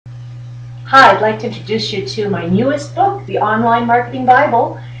Hi, I'd like to introduce you to my newest book, The Online Marketing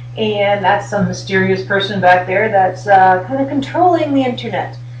Bible, and that's some mysterious person back there that's kind of controlling the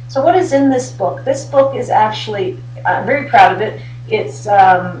internet. So what is in this book? This book is actually, I'm very proud of it. It's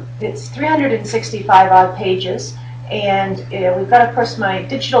 365 odd pages, and we've got, of course, my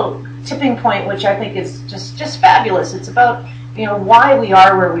digital tipping point, which I think is just fabulous. It's about why we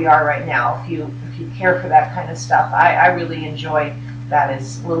are where we are right now. If you care for that kind of stuff, I really enjoy that.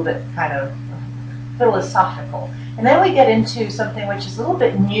 It's a little bit kind of philosophical. And then we get into something which is a little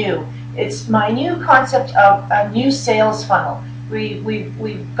bit new. It's my new concept of a new sales funnel.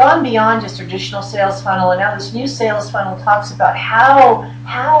 We've gone beyond just traditional sales funnel, and now this new sales funnel talks about how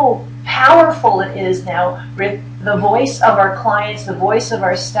powerful it is now with the voice of our clients, the voice of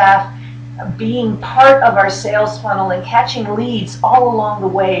our staff, being part of our sales funnel and catching leads all along the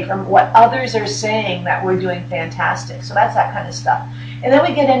way from what others are saying that we're doing fantastic. So that's that kind of stuff. And then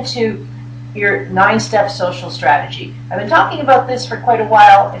we get into your 9-step social strategy. I've been talking about this for quite a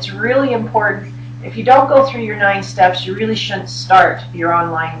while. It's really important. If you don't go through your 9 steps, you really shouldn't start your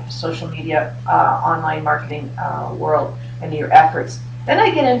online social media, online marketing world and your efforts. Then I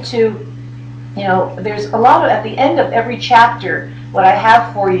get into, there's a lot of, at the end of every chapter, what I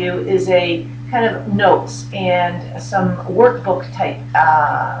have for you is a kind of notes and some workbook type.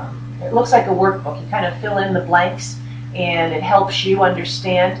 It looks like a workbook. You kind of fill in the blanks, and it helps you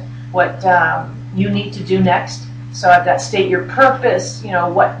understand what you need to do next. So I've got state your purpose.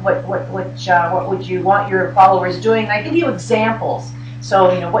 What would you want your followers doing? And I give you examples.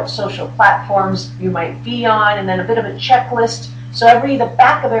 So what social platforms you might be on, and then a bit of a checklist. So the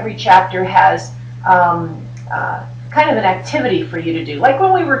back of every chapter has kind of an activity for you to do. Like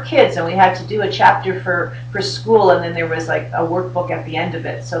when we were kids and we had to do a chapter for school, and then there was like a workbook at the end of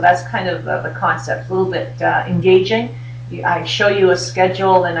it. So that's kind of the concept, a little bit engaging. I show you a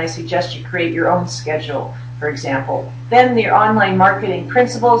schedule, and I suggest you create your own schedule, for example. Then your online marketing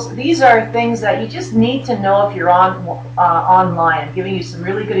principles. These are things that you just need to know if you're online. I'm giving you some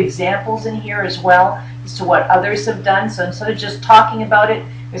really good examples in here as well as to what others have done. So instead of just talking about it,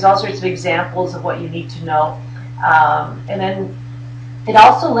 there's all sorts of examples of what you need to know. And then it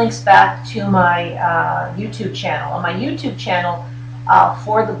also links back to my YouTube channel. On my YouTube channel,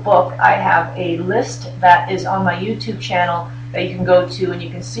 for the book, I have a list that is on my YouTube channel that you can go to, and you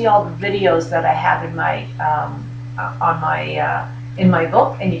can see all the videos that I have in my in my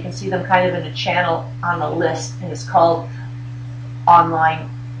book, and you can see them kind of in a channel on a list, and it's called Online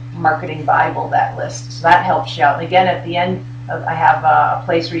Marketing Bible, that list. So that helps you out. And again, at the end, I have a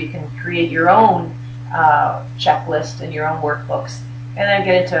place where you can create your own checklist and your own workbooks. And then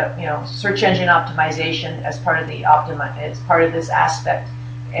get into search engine optimization as part of this aspect,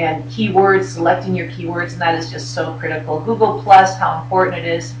 and keywords, selecting your keywords, and that is just so critical. Google Plus, how important it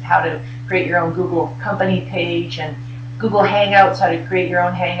is, how to create your own Google company page, and Google Hangouts, how to create your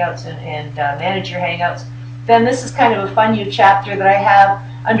own Hangouts and manage your Hangouts. Then this is kind of a fun new chapter that I have,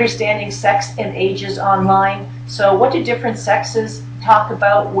 understanding sex and ages online. So what do different sexes talk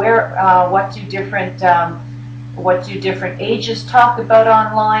about? What do different ages talk about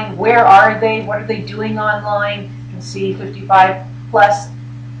online? Where are they? What are they doing online? You can see 55 plus.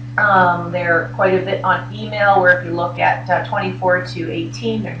 They're quite a bit on email, where if you look at 24 to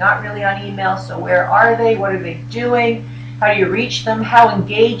 18, they're not really on email. So where are they? What are they doing? How do you reach them? How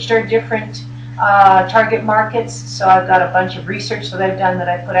engaged are different target markets? So I've got a bunch of research that I've done that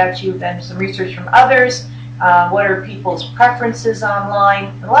I put out to you, then some research from others. What are people's preferences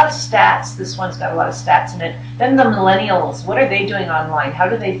online? A lot of stats. This one's got a lot of stats in it. Then the millennials. What are they doing online? How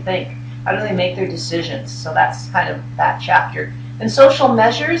do they think? How do they make their decisions? So that's kind of that chapter. And social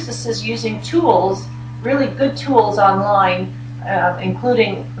measures. This is using tools, really good tools online,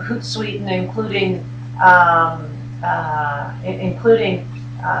 including Hootsuite and including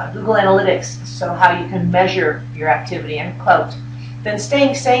Google Analytics. So how you can measure your activity, and Clout. Then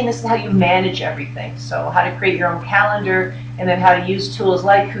staying sane, this is how you manage everything. So how to create your own calendar, and then how to use tools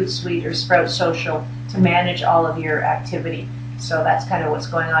like Hootsuite or Sprout Social to manage all of your activity. So that's kind of what's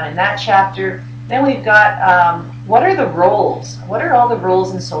going on in that chapter. Then we've got what are the roles? What are all the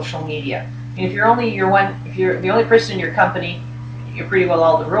roles in social media? I mean, if you're the only person in your company, you're pretty well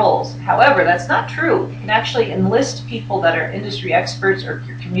all the roles. However, that's not true. You can actually enlist people that are industry experts or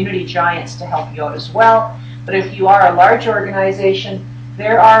your community giants to help you out as well. But if you are a large organization,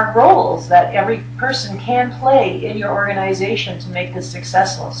 there are roles that every person can play in your organization to make this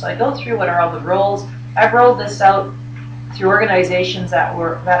successful. So I go through what are all the roles. I've rolled this out through organizations that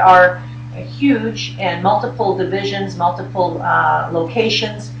are huge, and multiple divisions, multiple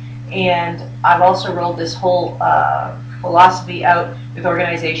locations, and I've also rolled this whole philosophy out with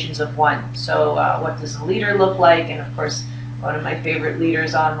organizations of one. So what does a leader look like? And of course, one of my favorite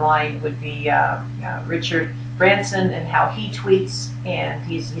leaders online would be Richard Branson and how he tweets, and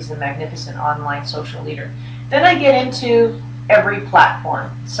he's a magnificent online social leader. Then I get into every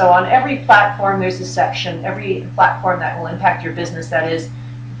platform. So on every platform there's a section, every platform that will impact your business, that is,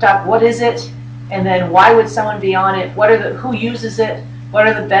 what is it, and then why would someone be on it, who uses it, what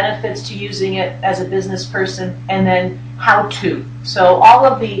are the benefits to using it as a business person, and then how to. So all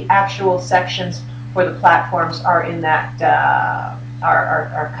of the actual sections for the platforms are in that,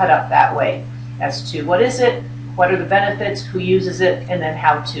 are cut up that way as to what is it, what are the benefits, who uses it, and then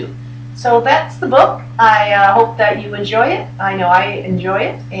how to. So that's the book. I hope that you enjoy it. I know I enjoy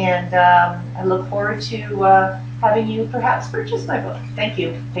it, and I look forward to having you perhaps purchase my book. Thank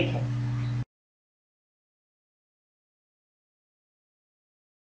you. Take care.